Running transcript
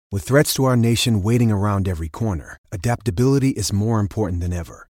With threats to our nation waiting around every corner, adaptability is more important than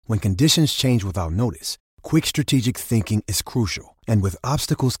ever. When conditions change without notice, quick strategic thinking is crucial. And with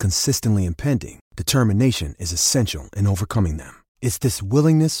obstacles consistently impending, determination is essential in overcoming them. It's this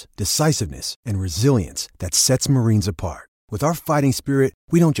willingness, decisiveness, and resilience that sets Marines apart. With our fighting spirit,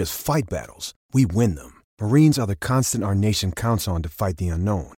 we don't just fight battles, we win them. Marines are the constant our nation counts on to fight the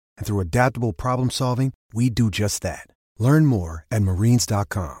unknown. And through adaptable problem solving, we do just that. Learn more at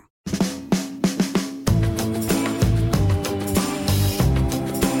marines.com.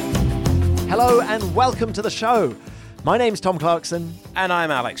 Hello and welcome to the show. My name's Tom Clarkson. And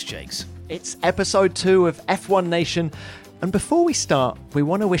I'm Alex Jakes. It's episode 2 of F1 Nation. And before we start, we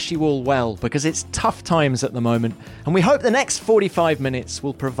want to wish you all well because it's tough times at the moment. And we hope the next 45 minutes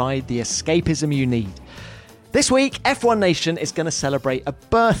will provide the escapism you need. This week, F1 Nation is going to celebrate a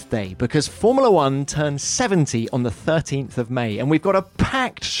birthday because Formula 1 turns 70 on the 13th of May. And we've got a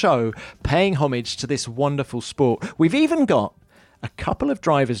packed show paying homage to this wonderful sport. We've even got a couple of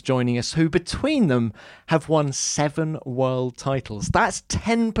drivers joining us who, between them, have won 7 world titles. That's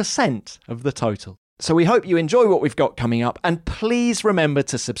 10% of the total. So we hope you enjoy what we've got coming up, and please remember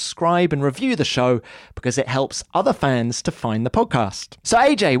to subscribe and review the show because it helps other fans to find the podcast. So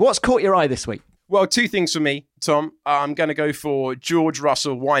AJ, what's caught your eye this week? Well, 2 things for me, Tom. I'm going to go for George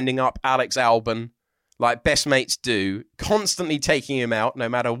Russell winding up Alex Albon like best mates do, constantly taking him out no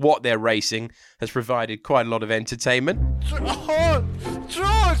matter what they're racing, has provided quite a lot of entertainment. Oh,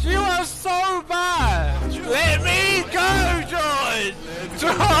 George, you are so bad! Let me go, George!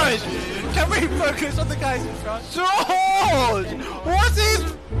 George! Can we focus on the guys in front? George! What is...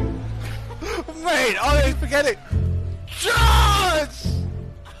 Mate, oh, forget it! George!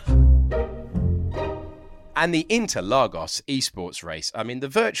 And the Interlagos esports race, I mean, the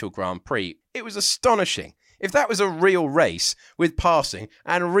virtual Grand Prix, it was astonishing. If that was a real race with passing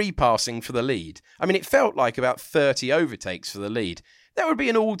and repassing for the lead, I mean, it felt like about 30 overtakes for the lead. That would be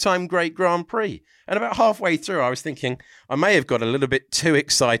an all-time great Grand Prix. And about halfway through, I was thinking, I may have got a little bit too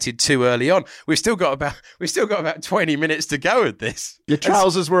excited too early on. We've still got about 20 minutes to go with this. Your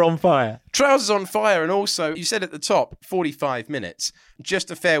trousers were on fire. Trousers on fire, and also, you said at the top, 45 minutes. Just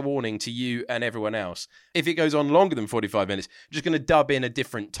a fair warning to you and everyone else. If it goes on longer than 45 minutes, I'm just going to dub in a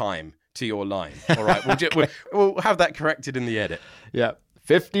different time to your line. All right, we'll have that corrected in the edit. Yeah,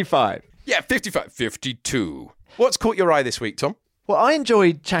 55. Yeah, 55. 52. What's caught your eye this week, Tom? Well, I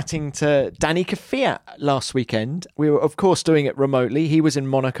enjoyed chatting to Danny Kvyat last weekend. We were, of course, doing it remotely. He was in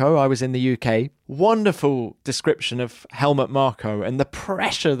Monaco. I was in the UK. Wonderful description of Helmut Marko and the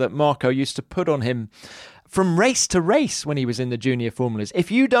pressure that Marko used to put on him from race to race when he was in the junior formulas. If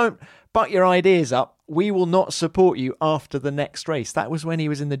you don't butt your ideas up, we will not support you after the next race. That was when he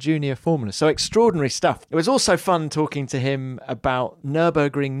was in the junior formula. So extraordinary stuff. It was also fun talking to him about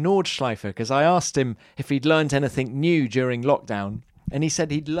Nürburgring Nordschleife because I asked him if he'd learned anything new during lockdown. And he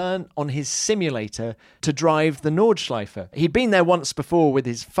said he'd learned on his simulator to drive the Nordschleife. He'd been there once before with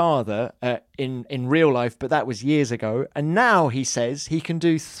his father in real life, but that was years ago. And now he says he can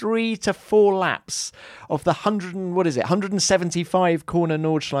do 3 to 4 laps of the 175 corner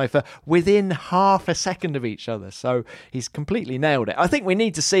Nordschleife within half a second of each other. So he's completely nailed it. I think we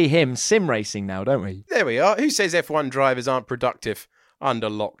need to see him sim racing now, don't we? There we are. Who says F1 drivers aren't productive under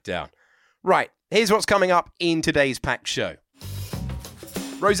lockdown? Right, here's what's coming up in today's packed show.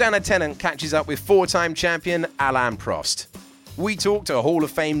 Rosanna Tennant catches up with 4-time champion Alain Prost. We talk to Hall of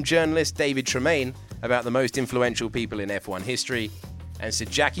Fame journalist David Tremayne about the most influential people in F1 history, and Sir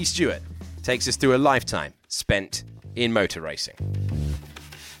Jackie Stewart takes us through a lifetime spent in motor racing.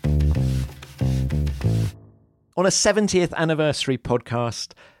 On a 70th anniversary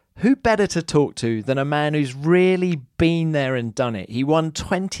podcast, who better to talk to than a man who's really been there and done it? He won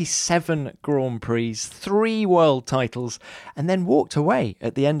 27 Grand Prix, 3 world titles, and then walked away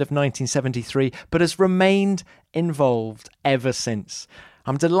at the end of 1973, but has remained involved ever since.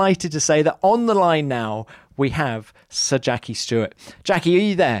 I'm delighted to say that on the line now, we have Sir Jackie Stewart. Jackie, are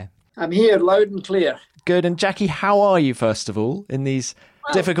you there? I'm here, loud and clear. Good. And Jackie, how are you, first of all, in these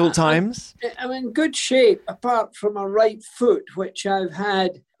difficult times? I'm in good shape, apart from a right foot, which I've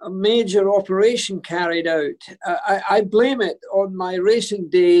had a major operation carried out. I blame it on my racing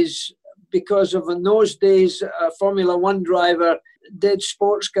days because of, in those days, a Formula 1 driver did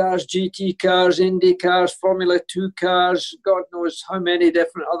sports cars, GT cars, Indy cars, Formula 2 cars, God knows how many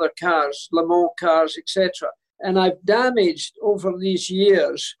different other cars, Le Mans cars, etc. And I've damaged over these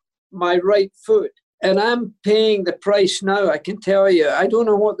years my right foot. And I'm paying the price now, I can tell you. I don't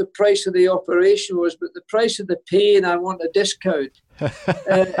know what the price of the operation was, but the price of the pain, I want a discount.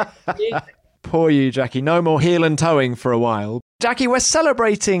 Poor you, Jackie. No more heel and towing for a while. Jackie, we're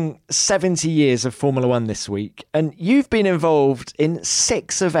celebrating 70 years of Formula One this week, and you've been involved in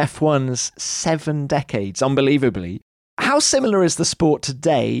 6 of F1's 7 decades, unbelievably. How similar is the sport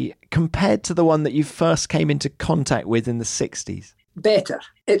today compared to the one that you first came into contact with in the 60s? Better.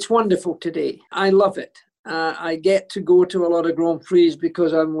 It's wonderful today. I love it. I get to go to a lot of Grand Prix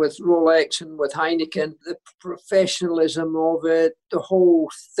because I'm with Rolex and with Heineken. The professionalism of it, the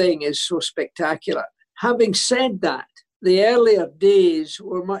whole thing is so spectacular. Having said that, the earlier days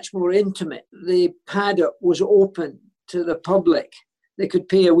were much more intimate. The paddock was open to the public. They could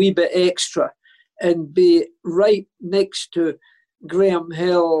pay a wee bit extra and be right next to Graham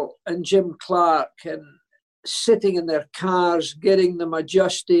Hill and Jim Clark and sitting in their cars, getting them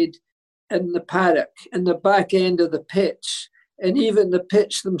adjusted in the paddock, in the back end of the pits. And even the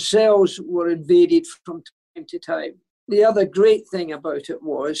pits themselves were invaded from time to time. The other great thing about it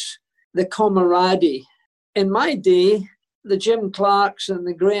was the camaraderie. In my day, the Jim Clarks and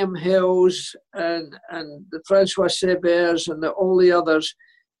the Graham Hills and the Francois Sebers and all the others,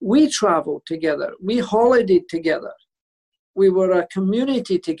 we travelled together. We holidayed together. We were a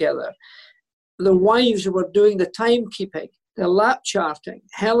community together. The wives were doing the timekeeping, the lap charting.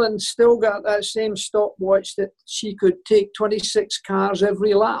 Helen still got that same stopwatch that she could take 26 cars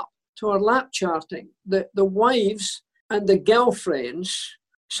every lap to her lap charting. The wives and the girlfriends,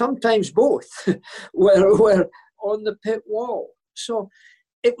 sometimes both, were on the pit wall. So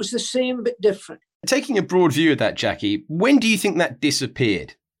it was the same but different. Taking a broad view of that, Jackie, when do you think that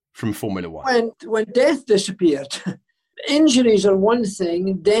disappeared from Formula One? When death disappeared. Injuries are one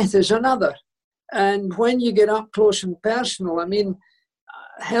thing, death is another. And when you get up close and personal, I mean,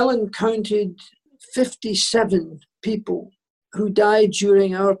 Helen counted 57 people who died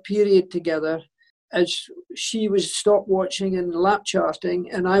during our period together as she was stopwatching and lap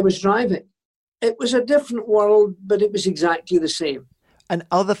charting and I was driving. It was a different world, but it was exactly the same. And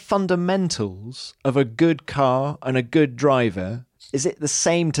are the fundamentals of a good car and a good driver, is it the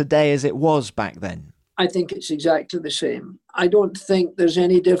same today as it was back then? I think it's exactly the same. I don't think there's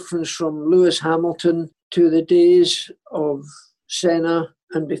any difference from Lewis Hamilton to the days of Senna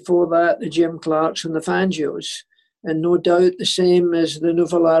and before that the Jim Clarks and the Fangios. And no doubt the same as the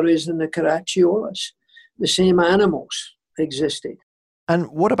Nuvollaris and the Caracciolas. The same animals existed.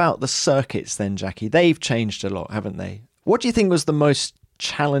 And what about the circuits then, Jackie? They've changed a lot, haven't they? What do you think was the most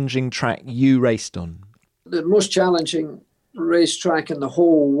challenging track you raced on? The most challenging racetrack in the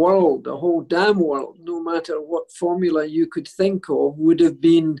whole world, the whole damn world, no matter what formula you could think of, would have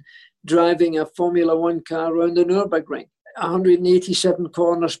been driving a Formula One car around the Nürburgring. 187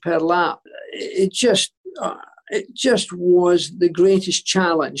 corners per lap. It just was the greatest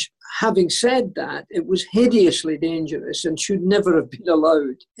challenge. Having said that, it was hideously dangerous and should never have been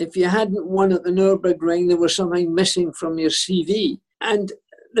allowed. If you hadn't won at the Nürburgring, there was something missing from your CV. And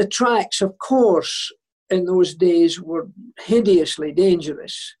the tracks, of course, in those days were hideously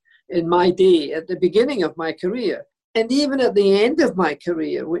dangerous. In my day, at the beginning of my career, and even at the end of my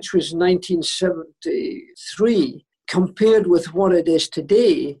career, which was 1973, compared with what it is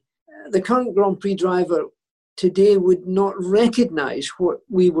today, the current Grand Prix driver today would not recognize what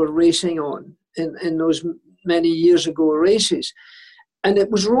we were racing on in those many years ago races. And it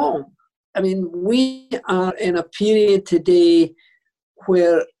was wrong. I mean, we are in a period today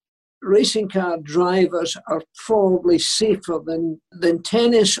where racing car drivers are probably safer than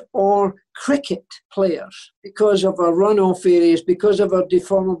tennis or cricket players because of our runoff areas, because of our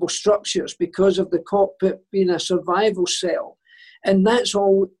deformable structures, because of the cockpit being a survival cell. And that's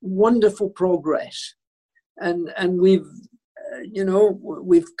all wonderful progress. And we've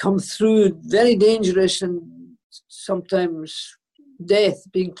come through very dangerous and sometimes death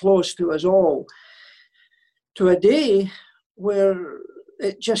being close to us all, to a day where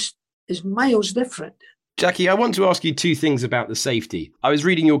it just is miles different. Jackie, I want to ask you 2 things about the safety. I was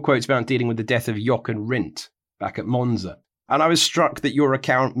reading your quotes about dealing with the death of Jochen Rindt back at Monza, and I was struck that your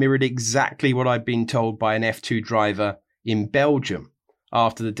account mirrored exactly what I'd been told by an F2 driver in Belgium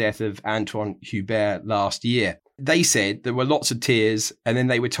after the death of Antoine Hubert last year. They said there were lots of tears, and then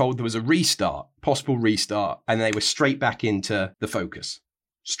they were told there was a possible restart, and they were straight back into the focus,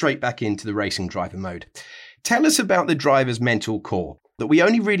 straight back into the racing driver mode. Tell us about the driver's mental core that we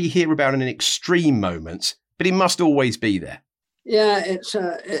only really hear about in extreme moments, but it must always be there. Yeah,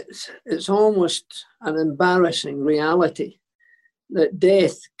 it's almost an embarrassing reality that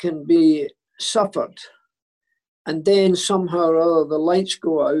death can be suffered, and then somehow or other the lights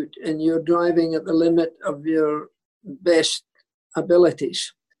go out and you're driving at the limit of your best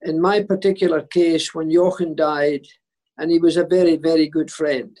abilities. In my particular case, when Jochen died, and he was a very, very good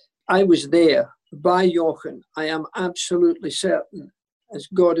friend, I was there by Jochen. I am absolutely certain, as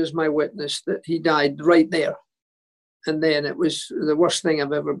God is my witness, that he died right there. And then it was the worst thing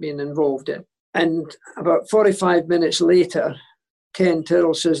I've ever been involved in. And about 45 minutes later, Ken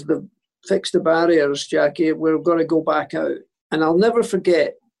Tyrrell says, fix the barriers, Jackie, we're going to go back out. And I'll never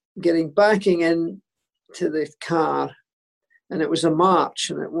forget backing in to the car, and it was a March,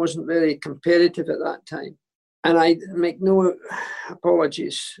 and it wasn't very competitive at that time. And I make no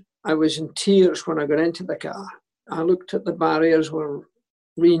apologies. I was in tears when I got into the car. I looked at the barriers were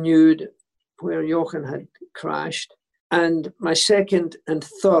renewed where Jochen had crashed. And my second and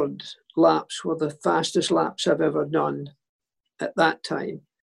third laps were the fastest laps I've ever done at that time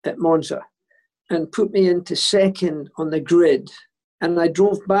at Monza, and put me into second on the grid. And I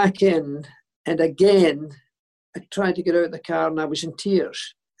drove back in, and again, I tried to get out of the car, and I was in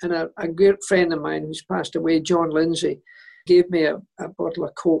tears. And a great friend of mine who's passed away, John Lindsay, gave me a bottle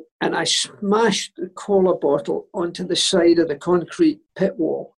of Coke, and I smashed the cola bottle onto the side of the concrete pit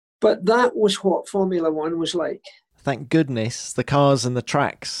wall. But that was what Formula One was like. Thank goodness the cars and the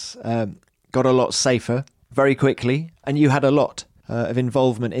tracks got a lot safer very quickly, and you had a lot of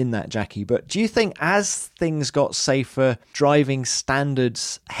involvement in that, Jackie. But do you think as things got safer, driving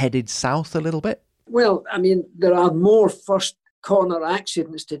standards headed south a little bit? Well, I mean, there are more first corner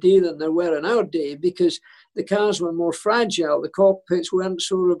accidents today than there were in our day, because the cars were more fragile, the cockpits weren't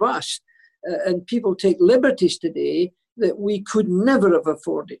so robust, and people take liberties today that we could never have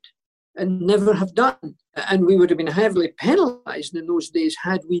afforded and never have done. And we would have been heavily penalised in those days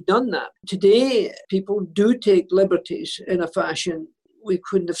had we done that. Today, people do take liberties in a fashion we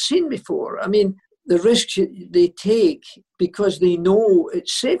couldn't have seen before. I mean, the risks they take because they know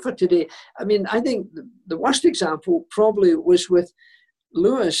it's safer today. I mean, I think the worst example probably was with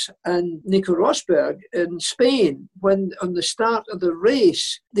Lewis and Nico Rosberg in Spain, when on the start of the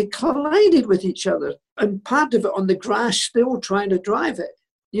race, they collided with each other, and part of it on the grass, still trying to drive it.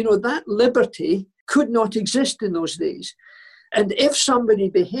 You know, that liberty could not exist in those days. And if somebody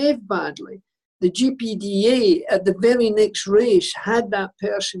behaved badly, the GPDA at the very next race had that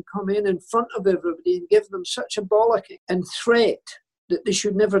person come in front of everybody and give them such a bollocking and threat that they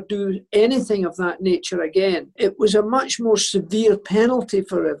should never do anything of that nature again. It was a much more severe penalty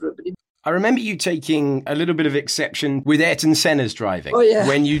for everybody. I remember you taking a little bit of exception with Ayrton Senna's driving. Oh, yeah.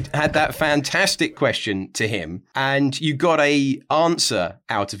 When you had that fantastic question to him and you got an answer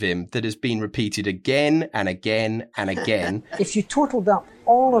out of him that has been repeated again and again and again. If you totaled up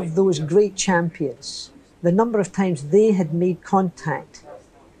all of those great champions, the number of times they had made contact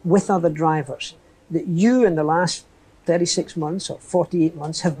with other drivers, that you in the last 36 months or 48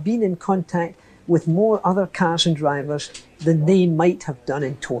 months have been in contact with more other cars and drivers than they might have done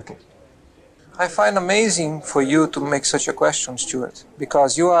in total. I find amazing for you to make such a question, Stuart,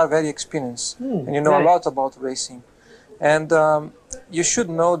 because you are very experienced and you know a lot about racing. And you should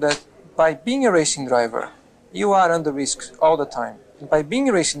know that by being a racing driver, you are under risk all the time. And by being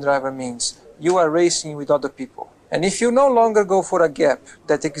a racing driver means you are racing with other people. And if you no longer go for a gap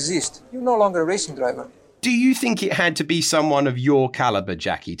that exists, you're no longer a racing driver. Do you think it had to be someone of your caliber,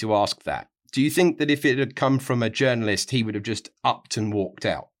 Jackie, to ask that? Do you think that if it had come from a journalist, he would have just upped and walked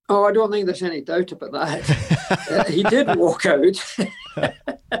out? Oh, I don't think there's any doubt about that. He did walk out.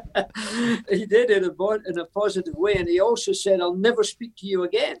 He did in a positive way. And he also said, I'll never speak to you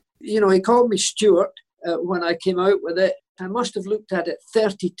again. You know, he called me Stuart when I came out with it. I must have looked at it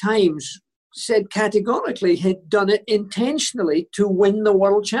 30 times, said categorically he'd done it intentionally to win the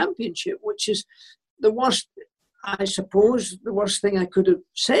world championship, which is the worst, I suppose, the worst thing I could have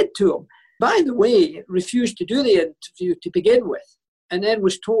said to him. By the way, refused to do the interview to begin with, and then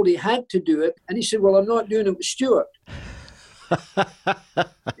was told he had to do it. And he said, well, I'm not doing it with Stuart.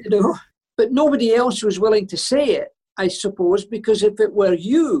 You know, but nobody else was willing to say it, I suppose, because if it were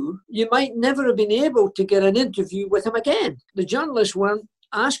you, you might never have been able to get an interview with him again. The journalists weren't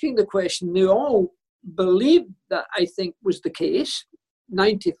asking the question. They all believed that, I think, was the case.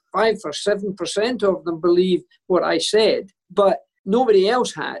 95 or 7% of them believed what I said, but nobody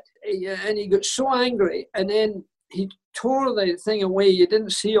else had. And he got so angry, and then he tore the thing away. You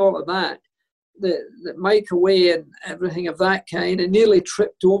didn't see all of that. The mic away and everything of that kind, and nearly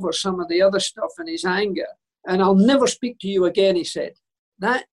tripped over some of the other stuff in his anger. And I'll never speak to you again, he said.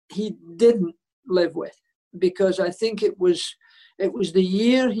 That he didn't live with, because I think it was the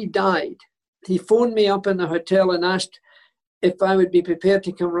year he died. He phoned me up in the hotel and asked if I would be prepared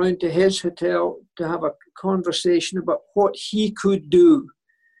to come round to his hotel to have a conversation about what he could do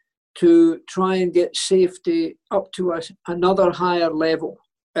to try and get safety up to another higher level.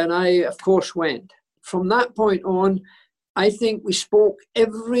 And I, of course, went. From that point on, I think we spoke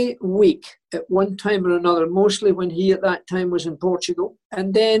every week at one time or another, mostly when he at that time was in Portugal.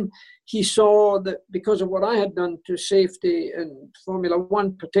 And then he saw that because of what I had done to safety in Formula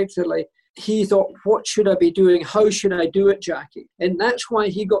One particularly, he thought, what should I be doing? How should I do it, Jackie? And that's why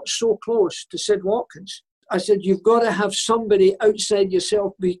he got so close to Sid Watkins. I said, you've got to have somebody outside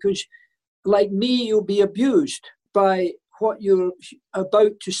yourself, because like me, you'll be abused by what you're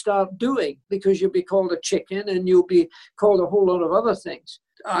about to start doing, because you'll be called a chicken and you'll be called a whole lot of other things.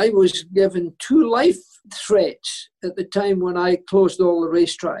 I was given 2 life threats at the time when I closed all the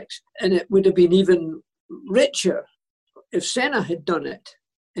racetracks, and it would have been even richer if Senna had done it,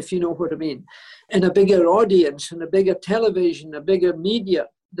 if you know what I mean, and a bigger audience and a bigger television, a bigger media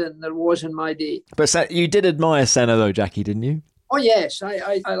than there was in my day. But you did admire Senna though, Jackie, didn't you? Oh yes,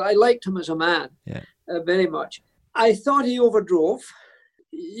 I liked him as a man, very much. I thought he overdrove.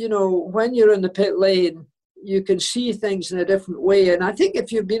 You know, when you're in the pit lane, you can see things in a different way. And I think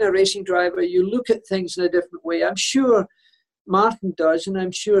if you've been a racing driver, you look at things in a different way. I'm sure Martin does, and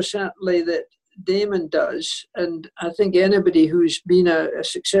I'm sure certainly that Damon does. And I think anybody who's been a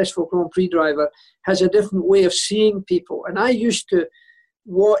successful Grand Prix driver has a different way of seeing people. And I used to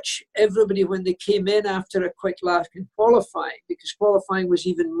watch everybody when they came in after a quick lap in qualifying, because qualifying was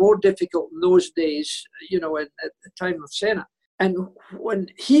even more difficult in those days, you know, at the time of Senna. And when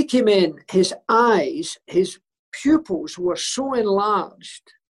he came in, his eyes, his pupils were so enlarged.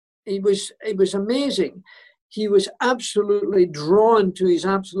 It was amazing. He was absolutely drawn to his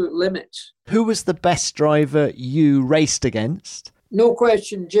absolute limits. Who was the best driver you raced against? No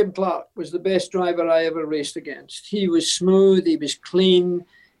question, Jim Clark was the best driver I ever raced against. He was smooth, he was clean,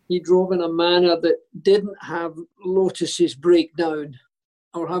 he drove in a manner that didn't have Lotus's break down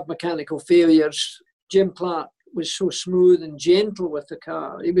or have mechanical failures. Jim Clark was so smooth and gentle with the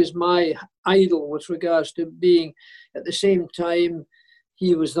car. He was my idol with regards to being, at the same time,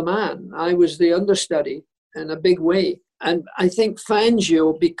 he was the man. I was the understudy in a big way. And I think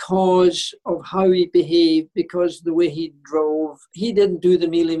Fangio, because of how he behaved, because the way he drove, he didn't do the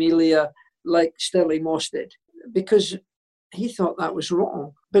Mille Miglia like Stirling Moss did, because he thought that was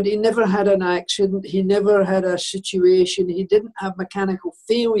wrong. But he never had an accident. He never had a situation. He didn't have mechanical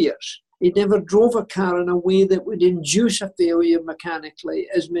failures. He never drove a car in a way that would induce a failure mechanically,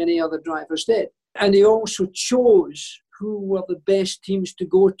 as many other drivers did. And he also chose who were the best teams to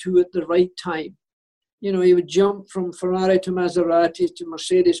go to at the right time. You know, he would jump from Ferrari to Maserati to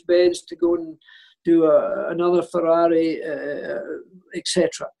Mercedes-Benz to go and do another Ferrari,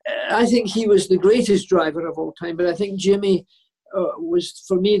 etc. I think he was the greatest driver of all time, but I think Jimmy was,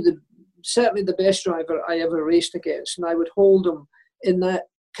 for me, certainly the best driver I ever raced against, and I would hold him in that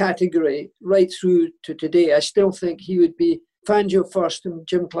category right through to today. I still think he would be Fangio first and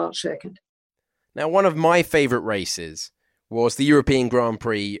Jim Clark second. Now, one of my favourite races was the European Grand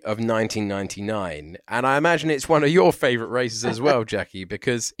Prix of 1999. And I imagine it's one of your favourite races as well, Jackie,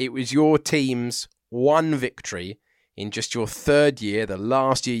 because it was your team's one victory in just your 3rd year, the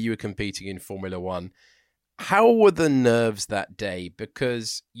last year you were competing in Formula One. How were the nerves that day?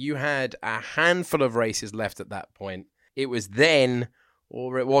 Because you had a handful of races left at that point. It was then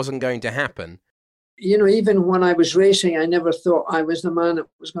or it wasn't going to happen. You know, even when I was racing, I never thought I was the man that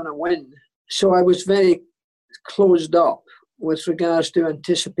was going to win. So I was very closed up with regards to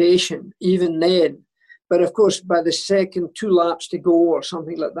anticipation, even then. But of course, by the second 2 laps to go or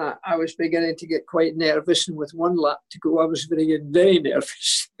something like that, I was beginning to get quite nervous. And with 1 lap to go, I was getting very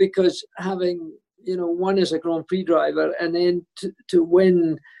nervous, because having, you know, won as a Grand Prix driver and then to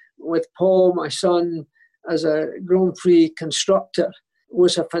win with Paul, my son, as a Grand Prix constructor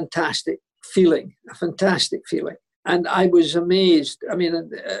was a fantastic feeling. And I was amazed. I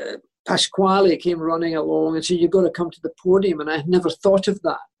mean, Pasquale came running along and said, "You've got to come to the podium." And I had never thought of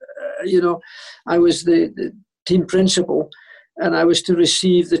that. You know, I was the team principal and I was to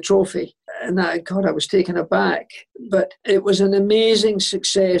receive the trophy. And I was taken aback. But it was an amazing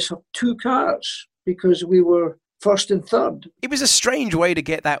success of 2 cars, because we were first and third. It was a strange way to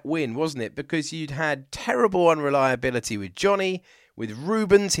get that win, wasn't it? Because you'd had terrible unreliability with Johnny. With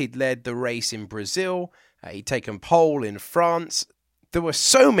Rubens, he'd led the race in Brazil. He'd taken pole in France. There were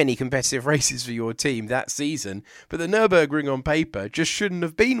so many competitive races for your team that season, but the Nürburgring on paper just shouldn't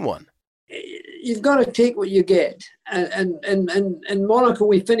have been one. You've got to take what you get. And in Monaco,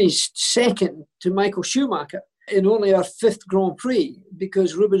 we finished second to Michael Schumacher in only our 5th Grand Prix,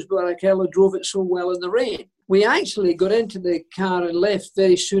 because Rubens Barrichello drove it so well in the rain. We actually got into the car and left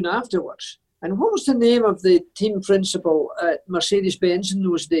very soon afterwards. And what was the name of the team principal at Mercedes-Benz in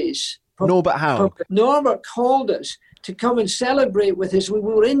those days? Norbert Howe. Norbert called us to come and celebrate with us. We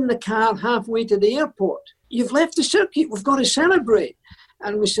were in the car halfway to the airport. "You've left the circuit, we've got to celebrate."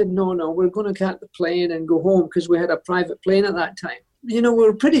 And we said, no, we're going to get the plane and go home, because we had a private plane at that time. We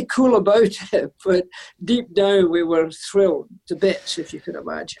were pretty cool about it, but deep down we were thrilled to bits, if you could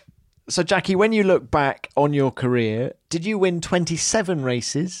imagine. So, Jackie, when you look back on your career, did you win 27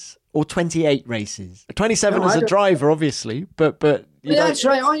 races or 28 races? 27 as a driver, obviously, but yeah, that's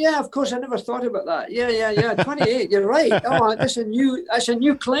right. Oh, yeah, of course. I never thought about that. Yeah. 28. You're right. Oh, that's a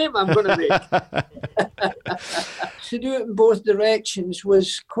new claim I'm going to make. To do it in both directions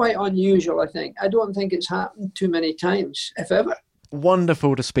was quite unusual, I think. I don't think it's happened too many times, if ever.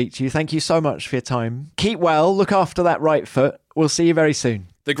 Wonderful to speak to you. Thank you so much for your time. Keep well. Look after that right foot. We'll see you very soon.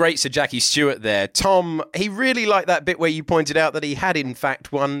 The great Sir Jackie Stewart there. Tom, he really liked that bit where you pointed out that he had, in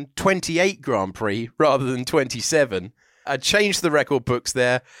fact, won 28 Grand Prix rather than 27. Changed the record books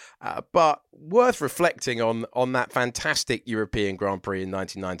there, but worth reflecting on that fantastic European Grand Prix in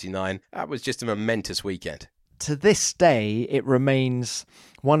 1999. That was just a momentous weekend. To this day, it remains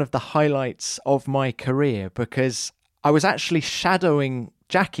one of the highlights of my career, because I was actually shadowing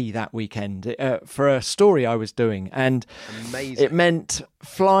Jackie that weekend for a story I was doing, and amazing. It meant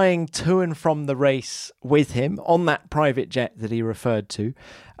flying to and from the race with him on that private jet that he referred to.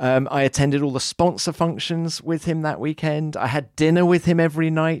 I attended all the sponsor functions with him that weekend. I had dinner with him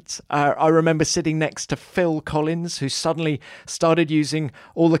every night. I remember sitting next to Phil Collins, who suddenly started using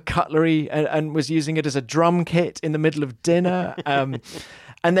all the cutlery and was using it as a drum kit in the middle of dinner.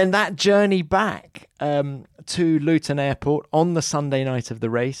 And then that journey back to Luton Airport on the Sunday night of the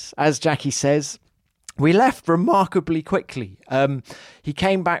race, as Jackie says, we left remarkably quickly. He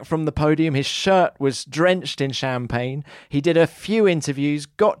came back from the podium. His shirt was drenched in champagne. He did a few interviews,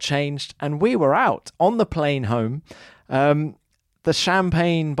 got changed, and we were out on the plane home. The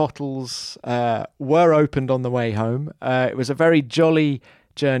champagne bottles were opened on the way home. It was a very jolly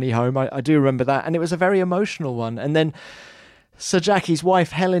journey home. I do remember that. And it was a very emotional one. And then Sir Jackie's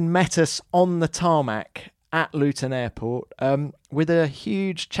wife, Helen, met us on the tarmac at Luton Airport with a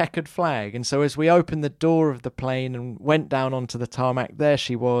huge checkered flag. And so as we opened the door of the plane and went down onto the tarmac, there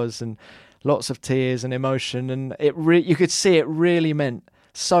she was, and lots of tears and emotion. And you could see it really meant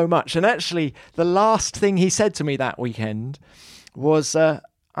so much. And actually, the last thing he said to me that weekend was, that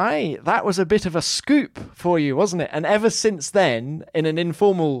was a bit of a scoop for you, wasn't it? And ever since then, in an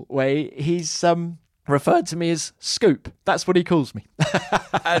informal way, he's referred to me as Scoop. That's what he calls me.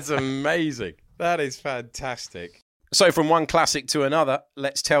 That's amazing. That is fantastic. So from one classic to another,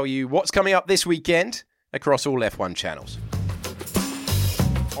 let's tell you what's coming up this weekend across all F1 channels.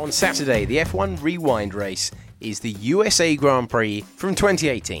 On Saturday, the F1 Rewind race is the USA Grand Prix from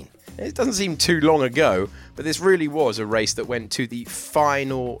 2018. It doesn't seem too long ago, but this really was a race that went to the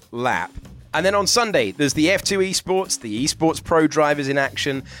final lap. And then on Sunday, there's the F2 Esports, the Esports Pro drivers in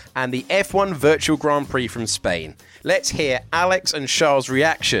action, and the F1 Virtual Grand Prix from Spain. Let's hear Alex and Charles'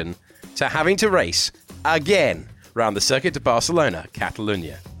 reaction to having to race again round the circuit to Barcelona,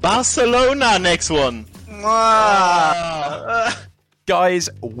 Catalunya. Barcelona, next one. Guys,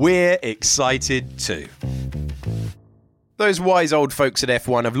 we're excited too. Those wise old folks at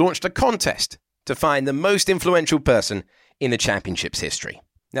F1 have launched a contest to find the most influential person in the championship's history.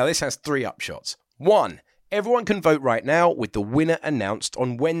 Now, this has 3 upshots. 1, everyone can vote right now with the winner announced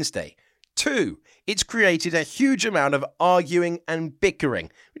on Wednesday. 2, it's created a huge amount of arguing and bickering,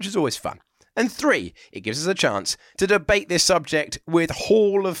 which is always fun. And 3, it gives us a chance to debate this subject with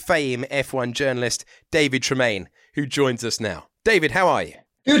Hall of Fame F1 journalist David Tremayne, who joins us now. David, how are you?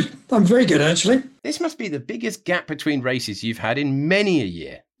 Good. I'm very good, actually. This must be the biggest gap between races you've had in many a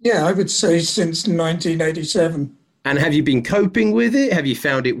year. Yeah, I would say since 1987. And have you been coping with it? Have you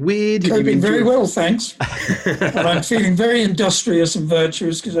found it weird? Coping very well, thanks. And I'm feeling very industrious and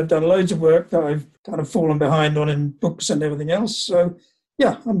virtuous because I've done loads of work that I've kind of fallen behind on in books and everything else. So,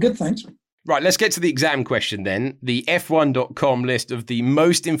 yeah, I'm good, thanks. Right, let's get to the exam question then. The F1.com list of the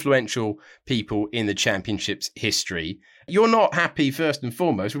most influential people in the championship's history. You're not happy, first and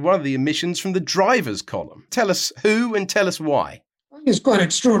foremost, with one of the omissions from the drivers column. Tell us who and tell us why. It's quite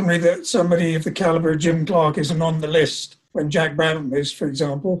extraordinary that somebody of the calibre of Jim Clark isn't on the list when Jack Brabham is, for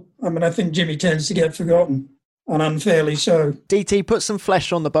example. I mean, I think Jimmy tends to get forgotten, and unfairly so. DT, put some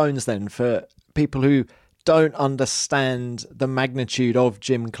flesh on the bones then for people who don't understand the magnitude of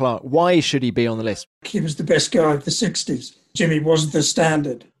Jim Clark. Why should he be on the list? He was the best guy of the 60s. Jimmy was the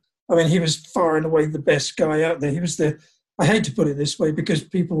standard. I mean, he was far and away the best guy out there. He was I hate to put it this way because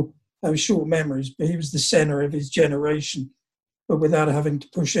people have short memories, but he was the Senna of his generation, but without having to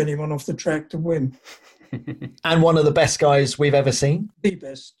push anyone off the track to win. And one of the best guys we've ever seen. The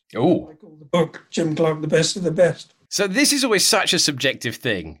best. Oh. I call the book Jim Clark the best of the best. So this is always such a subjective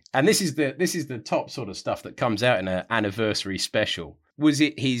thing. And this is the top sort of stuff that comes out in an anniversary special. Was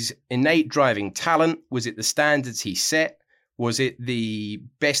it his innate driving talent? Was it the standards he set? Was it the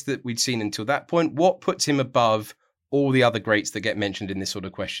best that we'd seen until that point? What puts him above all the other greats that get mentioned in this sort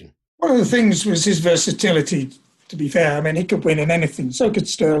of question? One of the things was his versatility, to be fair. I mean, he could win in anything. So could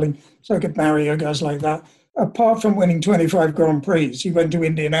Sterling, so could Mario, guys like that. Apart from winning 25 Grand Prix, he went to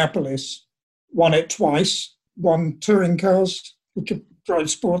Indianapolis, won it twice, won touring cars. He could drive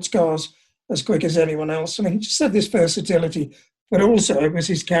sports cars as quick as anyone else. I mean, he just had this versatility, but also it was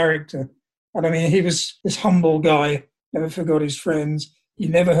his character. And I mean, he was this humble guy, never forgot his friends. He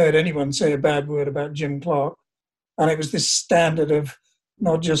never heard anyone say a bad word about Jim Clark. And it was this standard of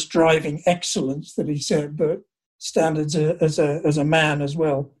not just driving excellence that he said, but standards as a man as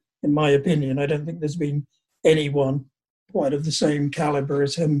well, in my opinion. I don't think there's been anyone quite of the same caliber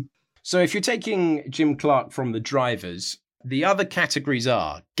as him. So if you're taking Jim Clark from the drivers, the other categories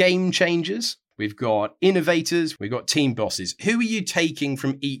are game changers, we've got innovators, we've got team bosses. Who are you taking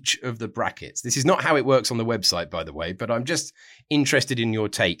from each of the brackets? This is not how it works on the website, by the way, but I'm just interested in your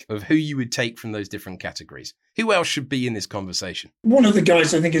take of who you would take from those different categories. Who else should be in this conversation? One of the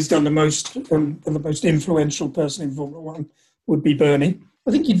guys I think has done the most, and the most influential person in Formula One would be Bernie.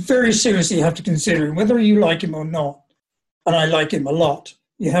 I think you very seriously have to consider him, whether you like him or not, and I like him a lot.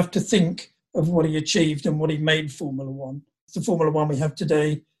 You have to think of what he achieved and what he made Formula One. The Formula One we have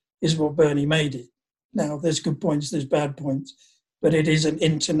today is what Bernie made it. Now, there's good points, there's bad points, but it is an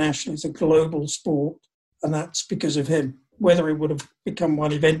international, it's a global sport, and that's because of him. Whether it would have become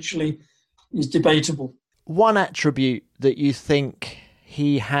one eventually is debatable. One attribute that you think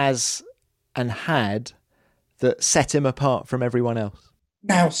he has and had that set him apart from everyone else?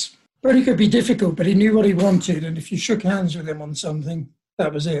 Now, Bernie could be difficult, but he knew what he wanted, and if you shook hands with him on something,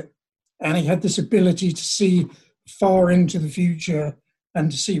 that was it. And he had this ability to see far into the future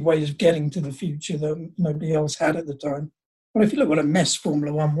and to see ways of getting to the future that nobody else had at the time. But if you look what a mess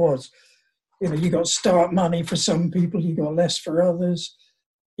Formula One was, you got start money for some people, you got less for others.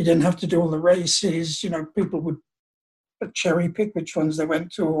 You didn't have to do all the races. People would cherry pick which ones they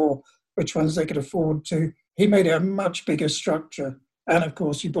went to or which ones they could afford to. He made a much bigger structure. And of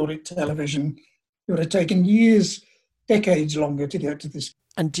course, he brought it television. It would have taken years, decades longer to get to this.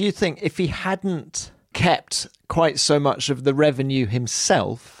 And do you think if he hadn't kept quite so much of the revenue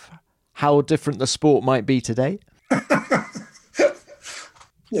himself, how different the sport might be today?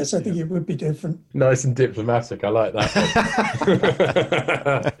 Yes, I think it would be different. Nice and diplomatic. I like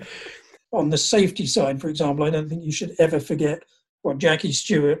that. On the safety side, for example, I don't think you should ever forget what Jackie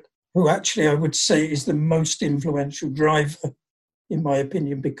Stewart, who actually I would say is the most influential driver, in my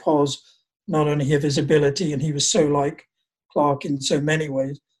opinion, because not only of his ability, and he was so like Clark in so many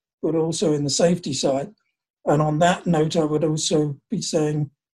ways, but also in the safety side. And on that note, I would also be saying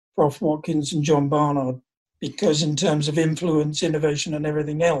Prof. Watkins and John Barnard, because in terms of influence, innovation and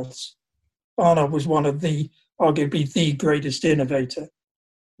everything else, Barnard was one of arguably the greatest innovator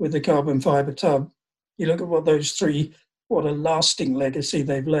with the carbon fibre tub. You look at what those three, what a lasting legacy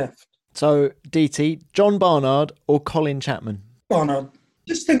they've left. So, DT, John Barnard or Colin Chapman? Barnard.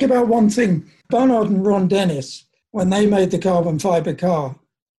 Just think about one thing. Barnard and Ron Dennis, when they made the carbon fibre car,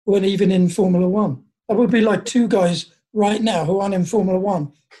 weren't even in Formula One. That would be like two guys right now who aren't in Formula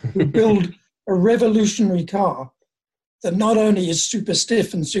One, who build a revolutionary car that not only is super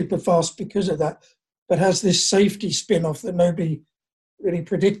stiff and super fast because of that, but has this safety spin-off that nobody really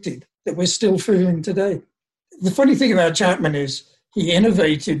predicted, that we're still feeling today. The funny thing about Chapman is he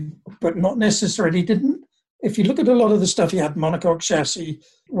innovated, but not necessarily didn't. If you look at a lot of the stuff he had, monocoque chassis,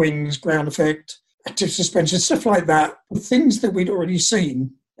 wings, ground effect, active suspension, stuff like that, things that we'd already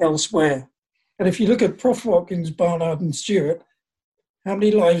seen elsewhere. And if you look at Prof. Watkins, Barnard and Stewart, how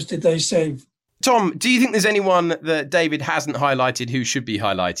many lives did they save? Tom, do you think there's anyone that David hasn't highlighted who should be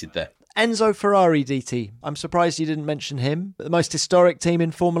highlighted there? Enzo Ferrari, DT. I'm surprised you didn't mention him. The most historic team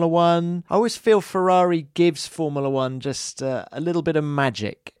in Formula One. I always feel Ferrari gives Formula One just a little bit of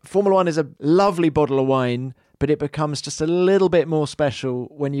magic. Formula One is a lovely bottle of wine, but it becomes just a little bit more special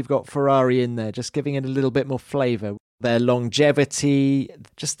when you've got Ferrari in there, just giving it a little bit more flavour. Their longevity,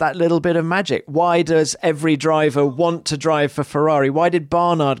 just that little bit of magic. Why does every driver want to drive for Ferrari? Why did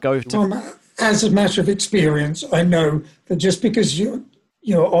Barnard go to... Tom, as a matter of experience, I know that just because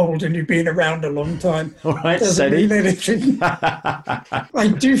you're old and you've been around a long time doesn't mean anything.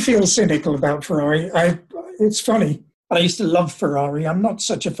 I do feel cynical about Ferrari. It's funny. I used to love Ferrari. I'm not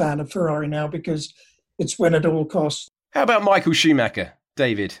such a fan of Ferrari now because it's win at all costs. How about Michael Schumacher,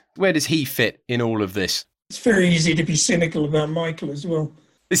 David? Where does he fit in all of this? It's very easy to be cynical about Michael as well.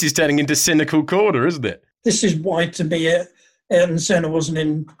 This is turning into cynical corner, isn't it? This is why, to me, Ayrton Senna wasn't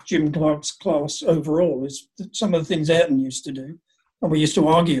in Jim Clark's class overall. Is some of the things Ayrton used to do. and we used to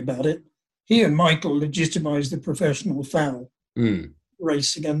argue about it. He and Michael legitimised the professional foul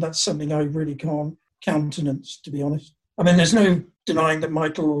racing, and that's something I really can't countenance, to be honest. I mean, there's no denying that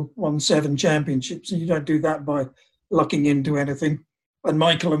Michael won 7 championships, and you don't do that by lucking into anything. And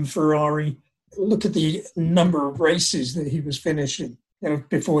Michael and Ferrari, look at the number of races that he was finishing,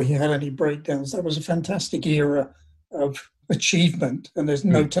 before he had any breakdowns. That was a fantastic era of achievement, and there's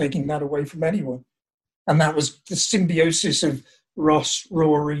no taking that away from anyone. And that was the symbiosis of Ross,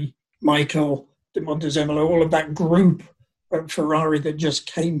 Rory, Michael, De Montezemolo, all of that group at Ferrari that just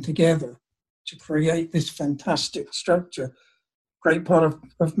came together to create this fantastic structure. Great part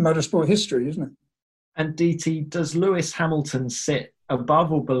of motorsport history, isn't it? And DT, does Lewis Hamilton sit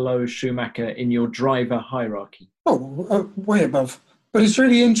above or below Schumacher in your driver hierarchy? Way above. But it's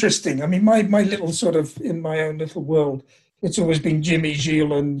really interesting. I mean, my little sort of, in my own little world, it's always been Jimmy,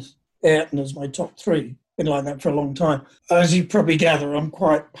 Gilles and Ayrton as my top 3. Been like that for a long time. As you probably gather, I'm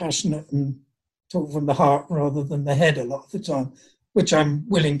quite passionate and talk from the heart rather than the head a lot of the time, which I'm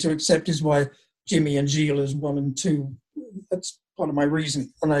willing to accept is why Jimmy and Gilles is 1 and 2. That's part of my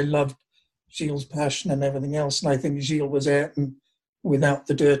reasoning. And I loved Gilles' passion and everything else. And I think Gilles was Ayrton without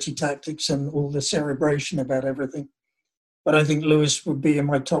the dirty tactics and all the cerebration about everything. But I think Lewis would be in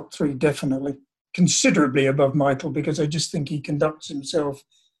my top 3, definitely. Considerably above Michael, because I just think he conducts himself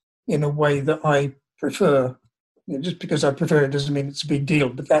in a way that I prefer. Just because I prefer it doesn't mean it's a big deal,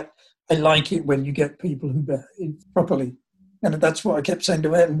 but that I like it when you get people who behave properly. And that's what I kept saying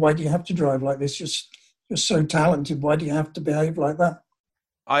to Ayrton, why do you have to drive like this? You're so talented. Why do you have to behave like that?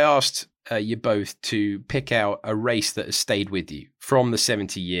 I asked you both to pick out a race that has stayed with you from the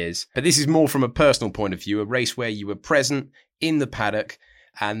 70 years. But this is more from a personal point of view, a race where you were present in the paddock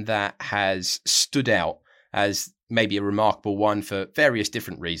and that has stood out as maybe a remarkable one for various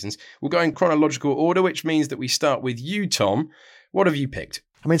different reasons. We'll go in chronological order, which means that we start with you, Tom. What have you picked?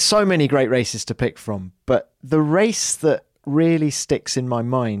 I mean, so many great races to pick from, but the race that really sticks in my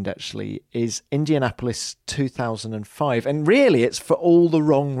mind, actually, is Indianapolis 2005. And really, it's for all the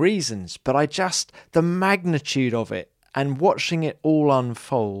wrong reasons, but the magnitude of it and watching it all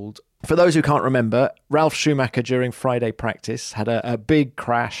unfold. For those who can't remember, Ralf Schumacher during Friday practice had a big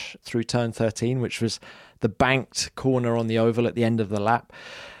crash through turn 13, which was the banked corner on the oval at the end of the lap.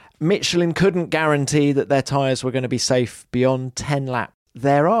 Michelin couldn't guarantee that their tyres were going to be safe beyond 10 laps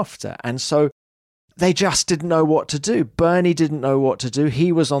thereafter. And so they just didn't know what to do. Bernie didn't know what to do.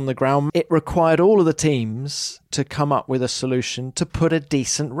 He was on the ground. It required all of the teams to come up with a solution to put a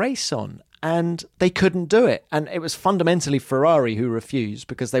decent race on. And they couldn't do it. And it was fundamentally Ferrari who refused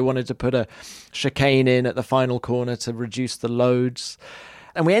because they wanted to put a chicane in at the final corner to reduce the loads.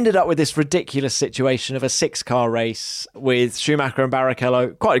 And we ended up with this ridiculous situation of a 6-car race with Schumacher and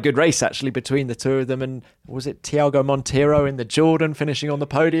Barrichello. Quite a good race, actually, between the two of them. And was it Thiago Monteiro in the Jordan finishing on the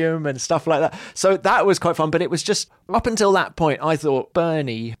podium and stuff like that? So that was quite fun. But it was just, up until that point, I thought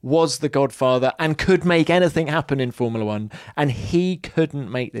Bernie was the godfather and could make anything happen in Formula One. And he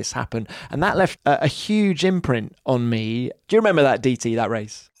couldn't make this happen. And that left a huge imprint on me. Do you remember that, DT, that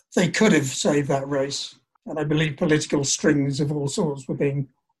race? They could have saved that race. And I believe political strings of all sorts were being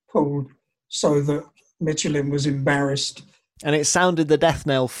pulled so that Michelin was embarrassed. And it sounded the death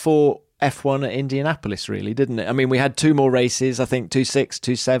knell for F1 at Indianapolis, really, didn't it? I mean, we had 2 more races, I think 2.6,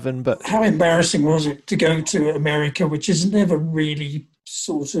 2.7, but... How embarrassing was it to go to America, which has never really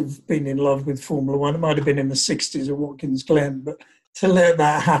sort of been in love with Formula One? It might have been in the 60s at Watkins Glen, but to let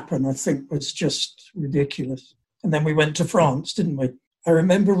that happen, I think, was just ridiculous. And then we went to France, didn't we? I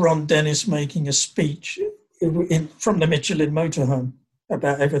remember Ron Dennis making a speech from the Michelin motorhome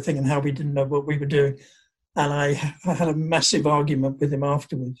about everything and how we didn't know what we were doing. And I had a massive argument with him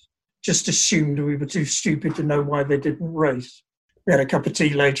afterwards. Just assumed we were too stupid to know why they didn't race. We had a cup of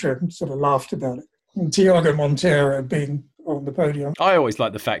tea later and sort of laughed about it. And Thiago Monteiro being on the podium. I always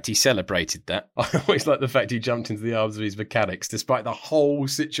liked the fact he celebrated that. I always liked the fact he jumped into the arms of his mechanics despite the whole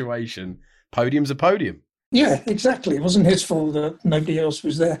situation. Podium's a podium. Yeah, exactly. It wasn't his fault that nobody else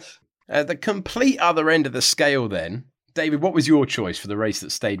was there. At the complete other end of the scale then, David, what was your choice for the race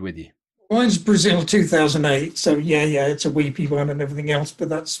that stayed with you? Mine's Brazil 2008, so yeah, it's a weepy one and everything else, but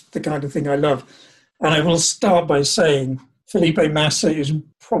that's the kind of thing I love. And I will start by saying Felipe Massa is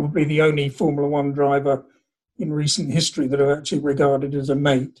probably the only Formula One driver in recent history that I've actually regarded as a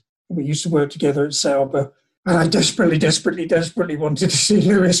mate. We used to work together at Sauber, and I desperately wanted to see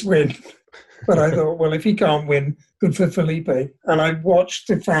Lewis win. But I thought, well, if he can't win, good for Felipe. And I watched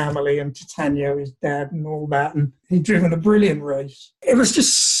the family and Titania, his dad, and all that, and he'd driven a brilliant race. It was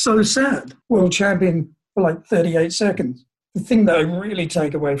just so sad. World champion for like 38 seconds. The thing that I really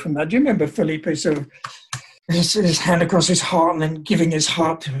take away from that, do you remember Felipe sort of his hand across his heart and then giving his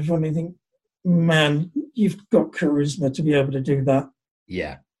heart to everyone. You think, man, you've got charisma to be able to do that.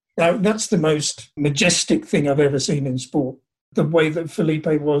 Yeah. Now, that's the most majestic thing I've ever seen in sport. The way that Felipe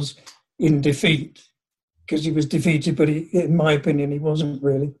was in defeat, because he was defeated, but in my opinion, he wasn't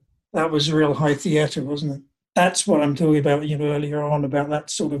really. That was real high theatre, wasn't it? That's what I'm talking about, earlier on, about that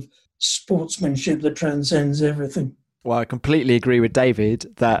sort of sportsmanship that transcends everything. Well, I completely agree with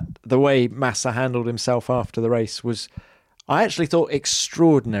David that the way Massa handled himself after the race was, I actually thought,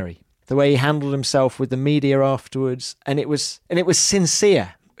 extraordinary. The way he handled himself with the media afterwards, and it was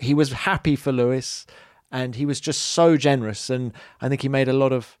sincere. He was happy for Lewis, and he was just so generous, and I think he made a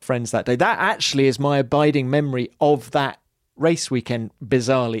lot of friends that day. That actually is my abiding memory of that race weekend,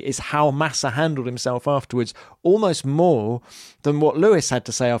 bizarrely, is how Massa handled himself afterwards, almost more than what Lewis had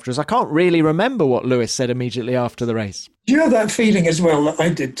to say afterwards. I can't really remember what Lewis said immediately after the race. Do you have that feeling as well that I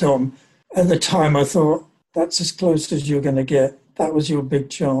did, Tom? At the time, I thought, that's as close as you're going to get. That was your big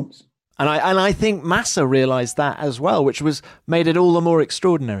chance. And I think Massa realised that as well, which made it all the more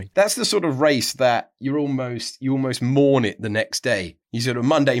extraordinary. That's the sort of race that you almost mourn it the next day. You sort of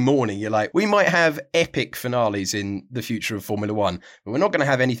Monday morning, you're like, we might have epic finales in the future of Formula One, but we're not going to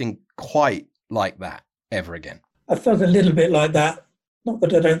have anything quite like that ever again. I felt a little bit like that. Not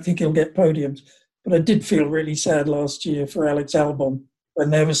that I don't think he'll get podiums, but I did feel really sad last year for Alex Albon. When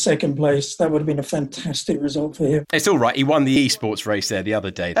there was second place, that would have been a fantastic result for him. It's all right. He won the esports race there the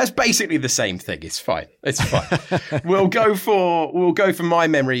other day. That's basically the same thing. It's fine. It's fine. We'll go for my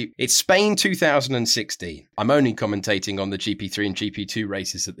memory. It's Spain 2016. I'm only commentating on the GP3 and GP2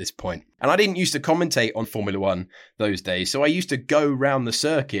 races at this point. And I didn't used to commentate on Formula One those days, so I used to go round the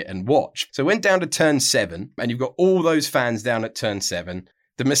circuit and watch. So I went down to turn 7, and you've got all those fans down at turn 7.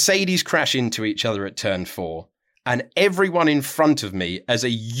 The Mercedes crash into each other at turn 4. And everyone in front of me as a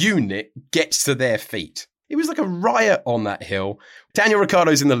unit gets to their feet. It was like a riot on that hill. Daniel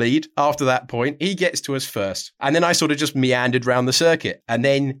Ricciardo's in the lead after that point. He gets to us first. And then I sort of just meandered around the circuit. And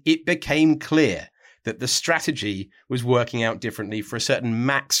then it became clear that the strategy was working out differently for a certain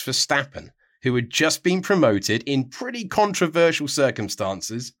Max Verstappen, who had just been promoted in pretty controversial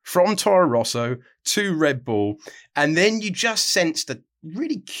circumstances from Toro Rosso to Red Bull. And then you just sensed a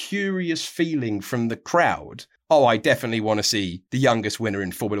really curious feeling from the crowd. Oh, I definitely want to see the youngest winner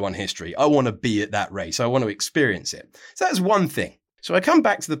in Formula One history. I want to be at that race. I want to experience it. So that's one thing. So I come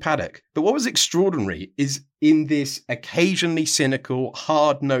back to the paddock. But what was extraordinary is in this occasionally cynical,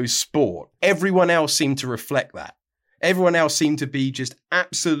 hard-nosed sport, everyone else seemed to reflect that. Everyone else seemed to be just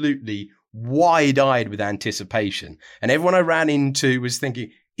absolutely wide-eyed with anticipation. And everyone I ran into was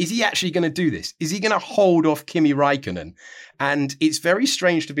thinking, is he actually going to do this? Is he going to hold off Kimi Räikkönen? And it's very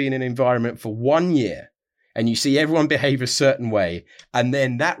strange to be in an environment for 1 year and you see everyone behave a certain way, and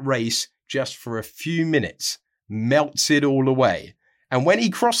then that race, just for a few minutes, melts it all away. And when he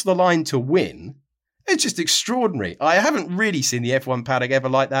crossed the line to win, it's just extraordinary. I haven't really seen the F1 paddock ever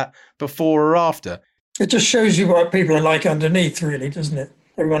like that before or after. It just shows you what people are like underneath, really, doesn't it?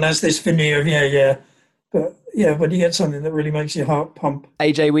 Everyone has this veneer of, yeah. But yeah, when you get something that really makes your heart pump.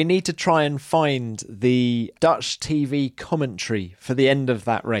 AJ, we need to try and find the Dutch TV commentary for the end of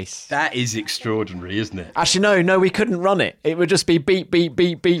that race. That is extraordinary, isn't it? Actually, no, we couldn't run it. It would just be beep, beep,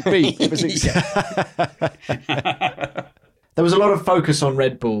 beep, beep, beep. It was There was a lot of focus on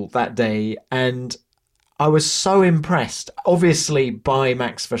Red Bull that day, and I was so impressed, obviously, by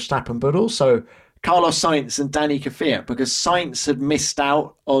Max Verstappen, but also Carlos Sainz and Danny Kvyat, because Sainz had missed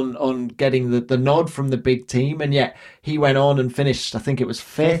out on getting the nod from the big team, and yet he went on and finished, I think it was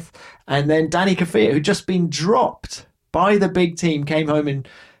 5th. And then Danny Kvyat, who'd just been dropped by the big team, came home in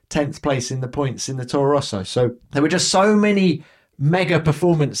 10th place in the points in the Toro Rosso. So there were just so many mega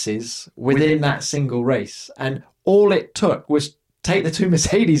performances within that single race, and all it took was take the two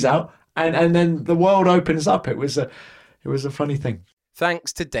Mercedes out, and then the world opens up. It was a funny thing.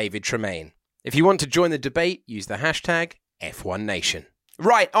 Thanks to David Tremayne. If you want to join the debate, use the hashtag F1Nation.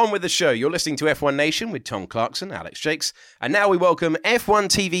 Right, on with the show. You're listening to F1 Nation with Tom Clarkson, Alex Jakes, and now we welcome F1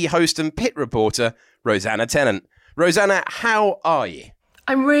 TV host and pit reporter, Rosanna Tennant. Rosanna, how are you?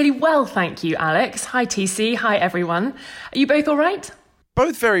 I'm really well, thank you, Alex. Hi, TC. Hi, everyone. Are you both all right?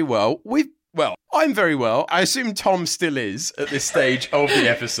 Both very well. I'm very well. I assume Tom still is at this stage of the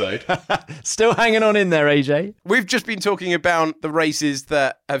episode. Still hanging on in there, AJ. We've just been talking about the races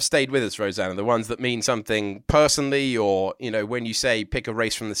that have stayed with us, Rosanna, the ones that mean something personally, or, when you say pick a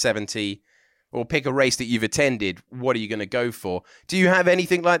race from the 70, or pick a race that you've attended, what are you going to go for? Do you have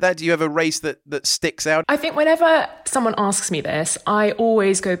anything like that? Do you have a race that sticks out? I think whenever someone asks me this, I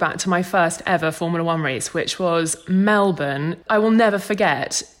always go back to my first ever Formula One race, which was Melbourne. I will never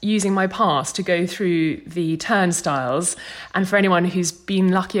forget using my pass to go through the turnstiles. And for anyone who's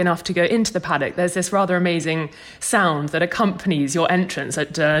been lucky enough to go into the paddock, there's this rather amazing sound that accompanies your entrance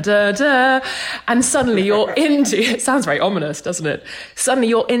at da da da. And suddenly you're into, it sounds very ominous, doesn't it? Suddenly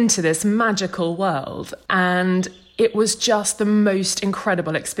you're into this magical world. And it was just the most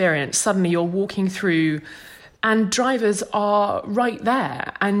incredible experience. Suddenly you're walking through and drivers are right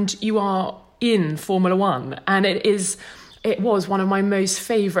there and you are in Formula One. And it was one of my most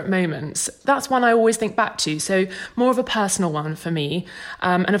favourite moments. That's one I always think back to. So more of a personal one for me.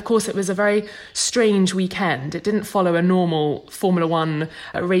 And of course, it was a very strange weekend. It didn't follow a normal Formula One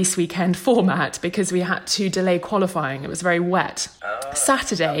race weekend format because we had to delay qualifying. It was very wet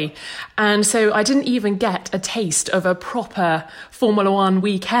Saturday. And so I didn't even get a taste of a proper Formula One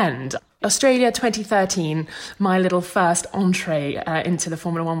weekend. Australia 2013, my little first entree into the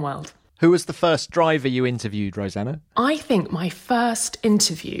Formula One world. Who was the first driver you interviewed, Rosanna? I think my first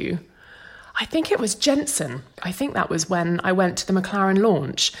interview, I think it was Jensen. I think that was when I went to the McLaren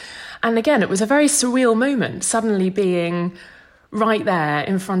launch. And again, it was a very surreal moment, suddenly being right there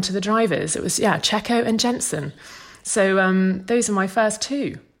in front of the drivers. It was, Checo and Jensen. So those are my first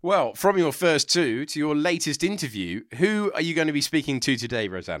two. Well, from your first two to your latest interview, who are you going to be speaking to today,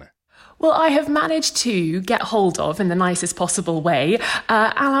 Rosanna? Well, I have managed to get hold of, in the nicest possible way,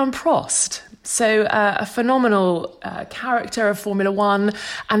 Alain Prost. So a phenomenal character of Formula One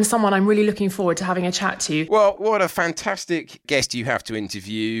and someone I'm really looking forward to having a chat to. Well, what a fantastic guest you have to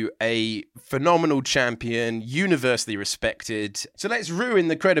interview. A phenomenal champion, universally respected. So let's ruin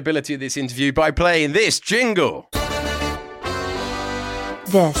the credibility of this interview by playing this jingle.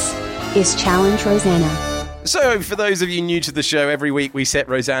 This is Challenge Rosanna. So, for those of you new to the show, every week we set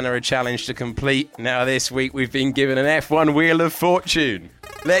Rosanna a challenge to complete. Now, this week we've been given an F1 Wheel of Fortune.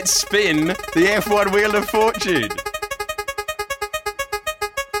 Let's spin the F1 Wheel of Fortune.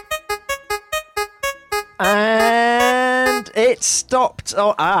 And it stopped.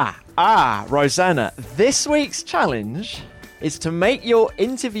 Rosanna, this week's challenge is to make your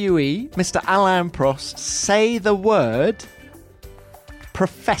interviewee, Mr. Alain Prost, say the word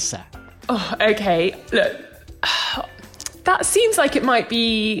professor. Oh, okay. Look, that seems like it might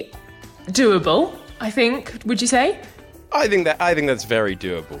be doable, I think. Would you say? I think that's very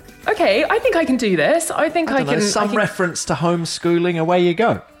doable. Okay, I think I can do this. I can. Some reference to homeschooling. Away you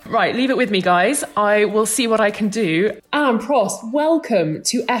go. Right, leave it with me, guys. I will see what I can do. Alain Prost, welcome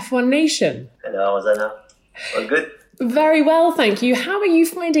to F1 Nation. Hello, Rosanna. All good? Very well, thank you. How are you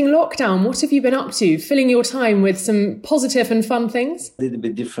finding lockdown? What have you been up to? Filling your time with some positive and fun things? A little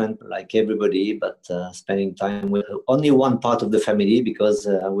bit different, like everybody, but spending time with only one part of the family because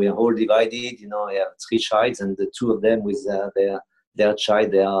we are all divided. You know, I have 3 children and the 2 of them with their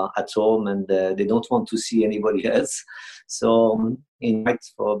child, they are at home and they don't want to see anybody else. So in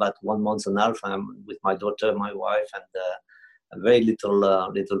fact, for about 1 month and a half, I'm with my daughter, my wife, and very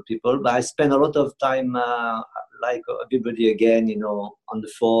little people. But I spend a lot of time like everybody again, you know, on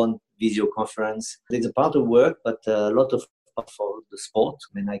the phone, video conference. It's a part of work, but a lot of for the sport.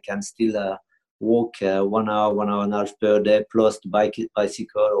 I mean, I can still walk 1 hour, 1 hour and a half per day, plus the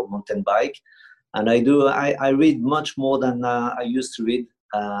bicycle or mountain bike. And I read much more than I used to read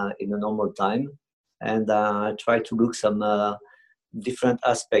in a normal time. And I try to look some different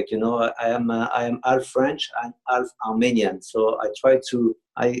aspect. You know, I am half French and half Armenian, so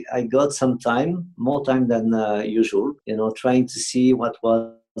I got some time, more time than usual, you know, trying to see what was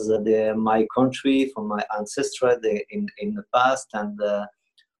my country from my ancestry in the past, and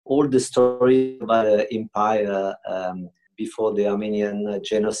all the story about the empire before the Armenian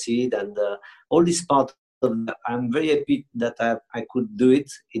genocide, and all this part. I'm very happy that I could do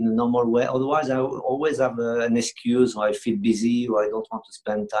it in a normal way. Otherwise, I always have an excuse, or I feel busy, or I don't want to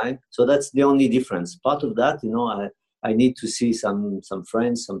spend time. So that's the only difference. Part of that, you know, I need to see some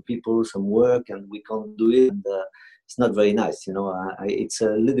friends, some people, some work, and we can't do it. And, it's not very nice, you know. It's a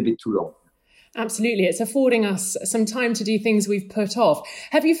little bit too long. Absolutely. It's affording us some time to do things we've put off.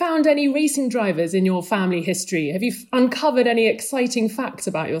 Have you found any racing drivers in your family history? Have you uncovered any exciting facts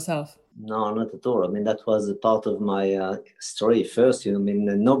about yourself? No, not at all. I mean, that was a part of my story first. You know, I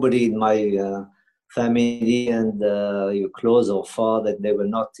mean, nobody in my family and your close or far that they were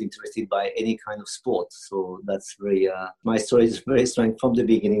not interested by any kind of sport. So that's very, my story is very strong from the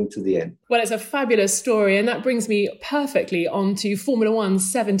beginning to the end. Well, it's a fabulous story, and that brings me perfectly on to Formula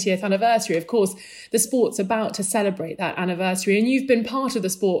One's 70th anniversary. Of course, the sport's about to celebrate that anniversary, and you've been part of the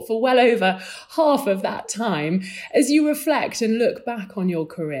sport for well over half of that time. As you reflect and look back on your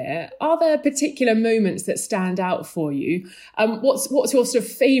career, are there particular moments that stand out for you? What's your sort of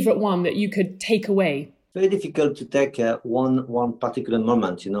favourite one that you could take away? Very difficult to take one particular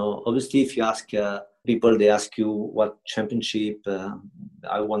moment. Obviously, if you ask people, they ask you what championship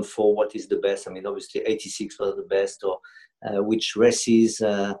I won for, what is the best. I mean, obviously 86 was the best, or which races,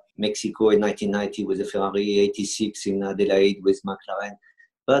 Mexico in 1990 with the Ferrari, 86 in Adelaide with McLaren.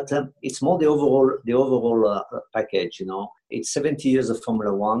 But it's more the overall package, It's 70 years of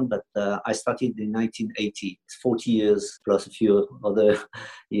Formula One, but I started in 1980. It's 40 years plus a few other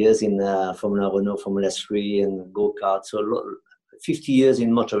years in Formula Renault, Formula 3 and go-kart. So 50 years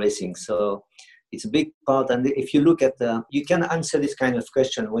in motor racing. So it's a big part. And if you look at, you can answer this kind of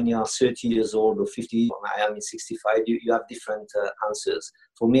question when you are 30 years old or 50. I am in 65. You have different answers.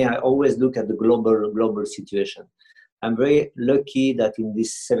 For me, I always look at the global situation. I'm very lucky that in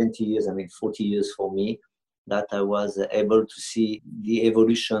these 70 years, 40 years for me, that I was able to see the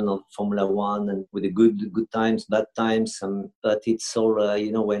evolution of Formula One, and with the good times, bad times. But it's all,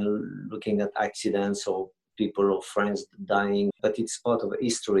 when looking at accidents or people or friends dying, but it's part of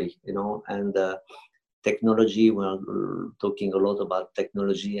history, and technology. We're talking a lot about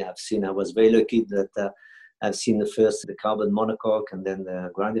technology. I was very lucky that I've seen the carbon monocoque, and then the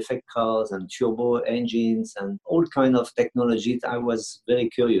ground effect cars and turbo engines and all kind of technology. I was very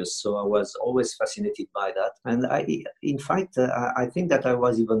curious, so I was always fascinated by that. And I think that I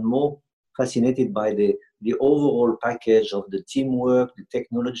was even more fascinated by the overall package of the teamwork, the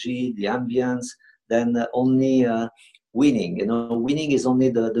technology, the ambience, than only winning. Winning is only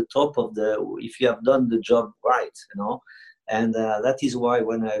the top of if you have done the job right, And that is why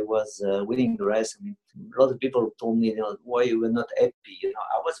when I was winning the race, a lot of people told me, why you were not happy.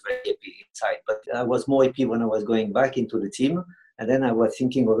 I was very happy inside, but I was more happy when I was going back into the team. And then I was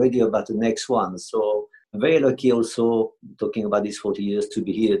thinking already about the next one. So I'm very lucky also, talking about these 40 years, to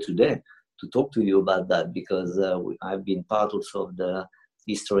be here today to talk to you about that, because I've been part also of the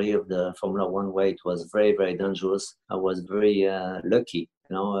history of the Formula One, where it was very, very dangerous. I was very lucky.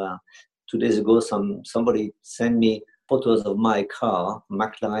 2 days ago, somebody sent me photos of my car,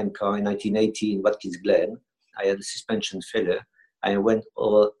 McLaren car in 1980 in Watkins Glen. I had a suspension failure. I went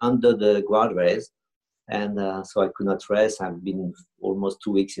under the guardrails, and so I could not race. I've been almost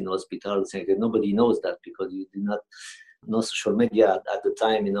 2 weeks in hospital. Nobody knows that because you did not no social media at the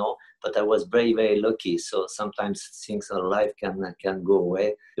time, but I was very, very lucky. So sometimes things in life can go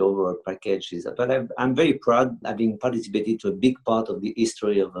away. The overall package is, but I'm very proud having participated to a big part of the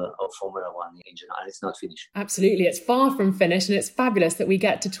history of Formula One in general, and it's not finished. Absolutely. It's far from finished, and it's fabulous that we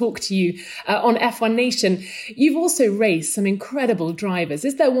get to talk to you on F1 Nation. You've also raced some incredible drivers.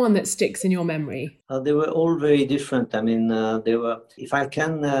 Is there one that sticks in your memory? They were all very different. They were, if I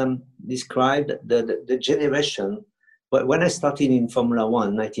can describe the generation. When I started in Formula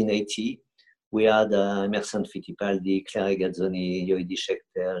One, 1980, we had Emerson Fittipaldi, Claire Gazzoni, Yoidi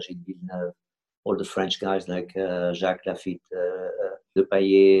Scheckter, Gilles Villeneuve, all the French guys like Jacques Lafitte,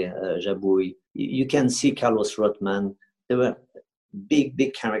 Depailler, Jabouille. You can see Carlos Rotman. They were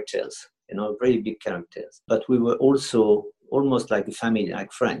big characters, very big characters. But we were also almost like a family,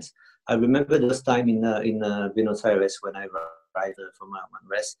 like friends. I remember this time in Buenos Aires when I arrived from one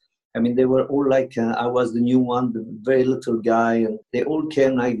race. They were all like, I was the new one, the very little guy, and they all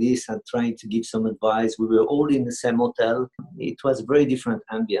came like this and trying to give some advice. We were all in the same hotel. It was very different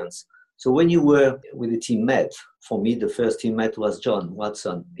ambience. So when you were with a teammate, for me, the first teammate was John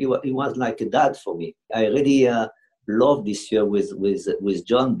Watson. He was like a dad for me. I really loved this year with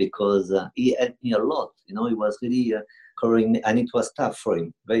John because he helped me a lot. He was really covering me, and it was tough for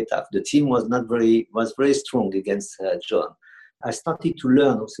him, very tough. The team was very strong against John. I started to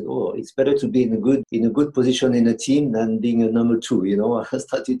learn. I said, it's better to be in a good position in a team than being a number two. I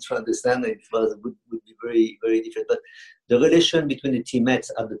started to understand that it would be very, very different. But the relation between the teammates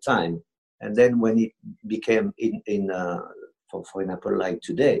at the time, and then when it became for example, like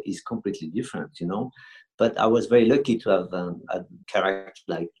today, is completely different. But I was very lucky to have a character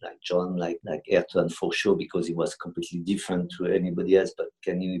like John, like Ayrton, for sure, because he was completely different to anybody else. But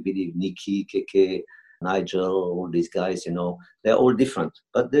can you believe Nicky, Keke, Nigel, all these guys, they're all different,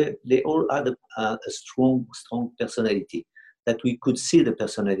 but they all had a strong personality, that we could see the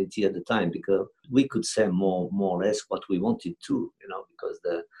personality at the time, because we could say more or less what we wanted to, because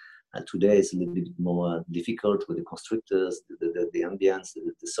Today is a little bit more difficult with the constructors, the ambience,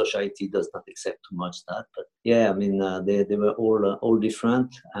 the society does not accept too much that. But yeah, I mean, they were all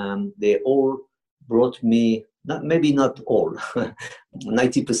different. They all brought me, maybe not all,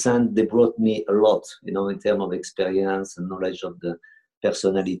 90% they brought me a lot, in terms of experience and knowledge of the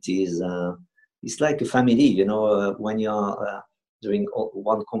personalities. It's like a family, when you're doing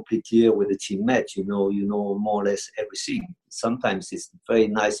one complete year with a teammate, you know more or less everything. Sometimes it's very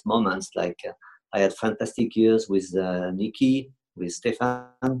nice moments, like I had fantastic years with Nicky, with Stefan,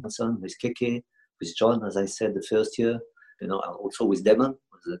 with Keke, with John, as I said, the first year, also with Damon,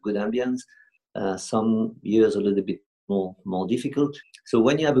 with a good ambience. Some years a little bit more difficult. So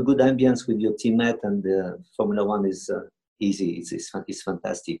when you have a good ambience with your teammate, and Formula One is easy, it's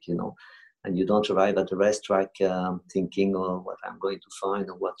fantastic, and you don't arrive at the racetrack thinking, what I'm going to find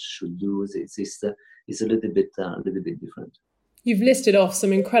or what should do. It's a little bit different. You've listed off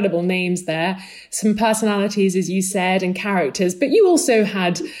some incredible names there, some personalities, as you said, and characters, but you also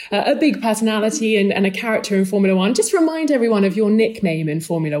had a big personality and a character in Formula One. Just remind everyone of your nickname in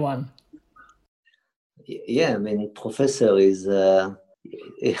Formula One. Yeah, I mean, Professor is, in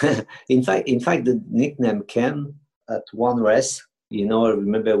fact, the nickname came at one race. I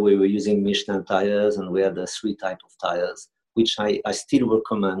remember we were using Michelin tires, and we had 3 types of tires, which I still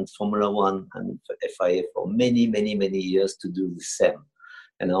recommend Formula One and FIA for many, many, many years to do the same.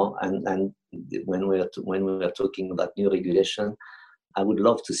 And when we are talking about new regulation, I would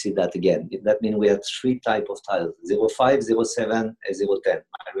love to see that again. That means we had 3 types of tires: 05, 07, and 010.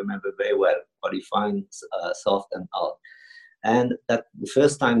 I remember very well, qualifying, soft and hard. And that the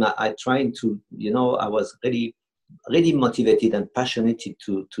first time I tried to, I was really motivated and passionate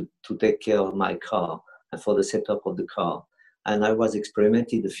to take care of my car and for the setup of the car. And I was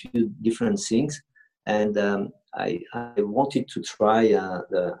experimenting a few different things. And I wanted to try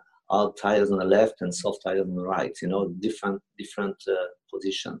the hard tires on the left and soft tires on the right, different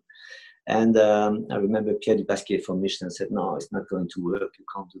position. And I remember Pierre Dupasquier from Michelin said, no, it's not going to work. You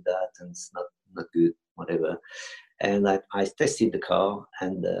can't do that. And it's not good, whatever. And I tested the car,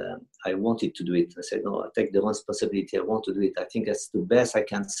 and I wanted to do it. I said, no, I take the responsibility. I want to do it. I think that's the best. I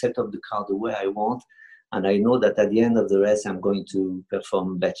can set up the car the way I want. And I know that at the end of the race, I'm going to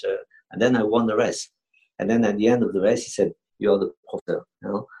perform better. And then I won the race. And then at the end of the race, he said, you're the professor.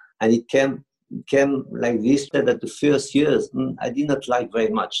 And it came like this, that the first years, I did not like very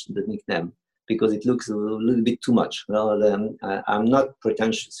much the nickname, because it looks a little bit too much. I'm not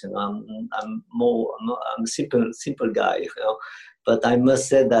pretentious, I'm a simple guy, But I must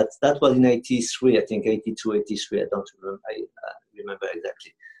say that was in 83, I think 82, 83. I don't remember. I remember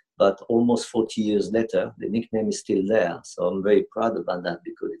exactly. But almost 40 years later, the nickname is still there. So I'm very proud about that,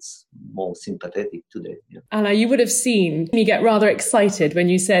 because it's more sympathetic today. Yeah. Alain, you would have seen me get rather excited when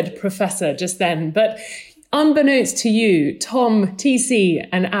you said Professor just then. But unbeknownst to you, Tom, TC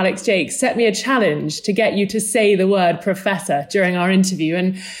and Alex Jake set me a challenge to get you to say the word Professor during our interview.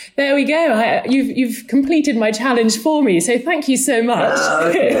 And there we go. You've completed my challenge for me. So thank you so much.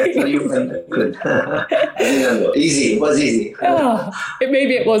 Okay. So you went good. Easy. It was easy.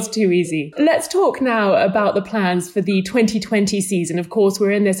 Maybe it was too easy. Let's talk now about the plans for the 2020 season. Of course,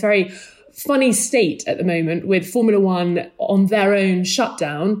 we're in this very funny state at the moment with Formula One on their own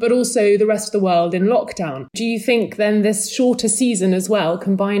shutdown, but also the rest of the world in lockdown. Do you think then this shorter season as well,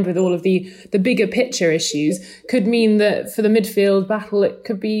 combined with all of the bigger picture issues, could mean that for the midfield battle, it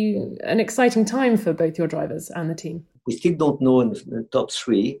could be an exciting time for both your drivers and the team? We still don't know in the top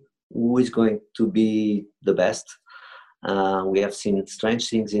 3 who is going to be the best. We have seen strange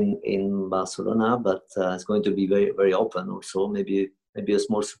things in Barcelona, but it's going to be very, very open also. Maybe a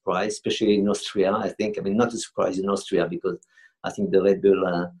small surprise, especially in Austria, I think. I mean, not a surprise in Austria, because I think the Red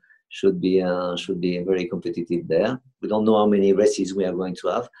Bull should be very competitive there. We don't know how many races we are going to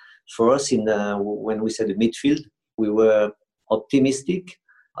have. For us, when we said the midfield, we were optimistic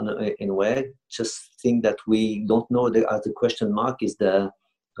in a way. Just think that we don't know. The question mark is the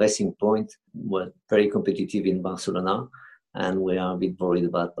Racing Point. We're very competitive in Barcelona, and we are a bit worried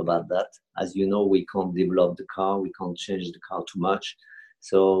about that. As you know, we can't develop the car, we can't change the car too much.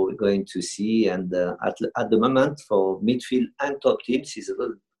 So we're going to see. And at the moment, for midfield and top teams, is a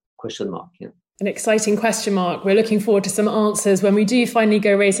little question mark. Yeah. An exciting question mark. We're looking forward to some answers when we do finally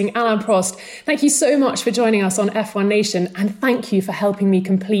go racing. Alain Prost, thank you so much for joining us on F1 Nation, and thank you for helping me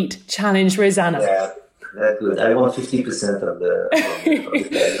complete Challenge Rosanna. Yeah. That's good. I want 50% of the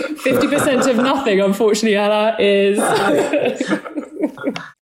 50% of nothing, unfortunately, Alain, is...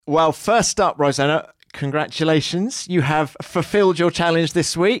 Well, first up, Rosanna, congratulations. You have fulfilled your challenge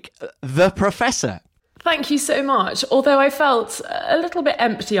this week. The Professor. Thank you so much. Although I felt a little bit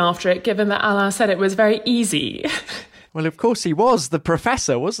empty after it, given that Alain said it was very easy. Well, of course he was the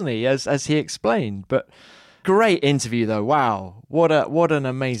professor, wasn't he, as he explained. But great interview, though. Wow, what an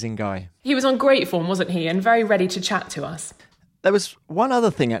amazing guy. He was on great form, wasn't he? And very ready to chat to us. There was one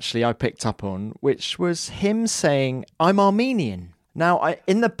other thing, actually, I picked up on, which was him saying, I'm Armenian. Now,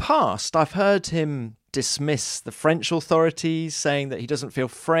 in the past, I've heard him dismiss the French authorities, saying that he doesn't feel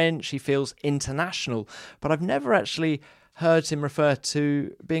French, he feels international. But I've never actually heard him refer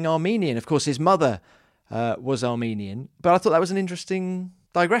to being Armenian. Of course, his mother was Armenian, but I thought that was an interesting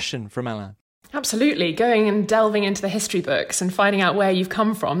digression from Alain. Absolutely. Going and delving into the history books and finding out where you've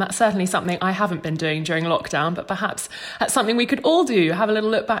come from, that's certainly something I haven't been doing during lockdown, but perhaps that's something we could all do, have a little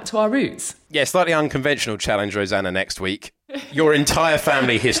look back to our roots. Yeah, slightly unconventional challenge, Rosanna, next week. Your entire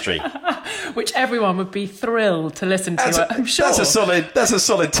family history. Which everyone would be thrilled to listen to, I'm sure. That's a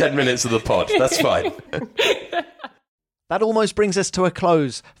solid 10 minutes of the pod. That's fine. That almost brings us to a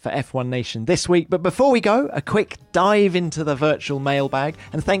close for F1 Nation this week. But before we go, a quick dive into the virtual mailbag.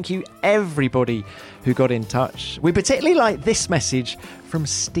 And thank you everybody who got in touch. We particularly like this message from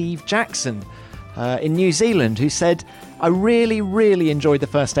Steve Jackson in New Zealand, who said, I really, really enjoyed the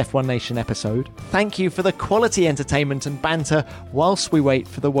first F1 Nation episode. Thank you for the quality entertainment and banter whilst we wait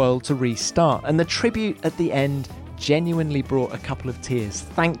for the world to restart. And the tribute at the end genuinely brought a couple of tears.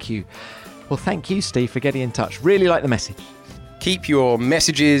 Thank you. Well, thank you, Steve, for getting in touch. Really like the message. Keep your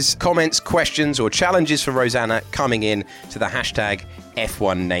messages, comments, questions, or challenges for Rosanna coming in to the hashtag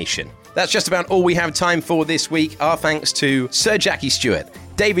F1 Nation. That's just about all we have time for this week. Our thanks to Sir Jackie Stewart,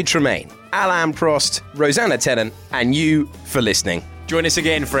 David Tremayne, Alain Prost, Rosanna Tennant, and you for listening. Join us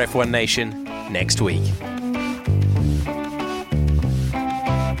again for F1 Nation next week.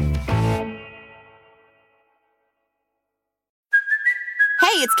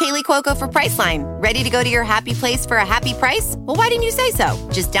 Hey, it's Kaylee Cuoco for Priceline. Ready to go to your happy place for a happy price? Well, why didn't you say so?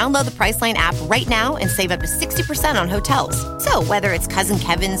 Just download the Priceline app right now and save up to 60% on hotels. So whether it's Cousin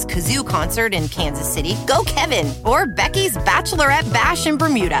Kevin's Kazoo Concert in Kansas City, go Kevin, or Becky's Bachelorette Bash in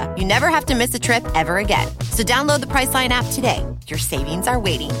Bermuda, you never have to miss a trip ever again. So download the Priceline app today. Your savings are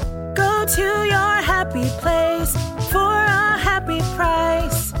waiting. Go to your happy place for a happy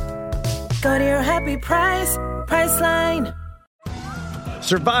price. Go to your happy price, Priceline.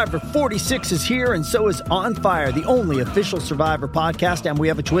 Survivor 46 is here, and so is On Fire, the only official Survivor podcast, and we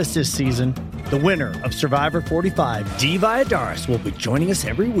have a twist this season. The winner of Survivor 45, Dee Valladares, will be joining us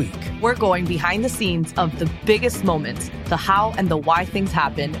every week. We're going behind the scenes of the biggest moments, the how and the why things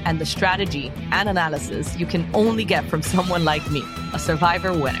happen, and the strategy and analysis you can only get from someone like me, a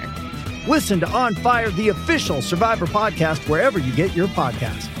Survivor winner. Listen to On Fire, the official Survivor podcast, wherever you get your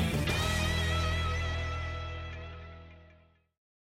podcasts.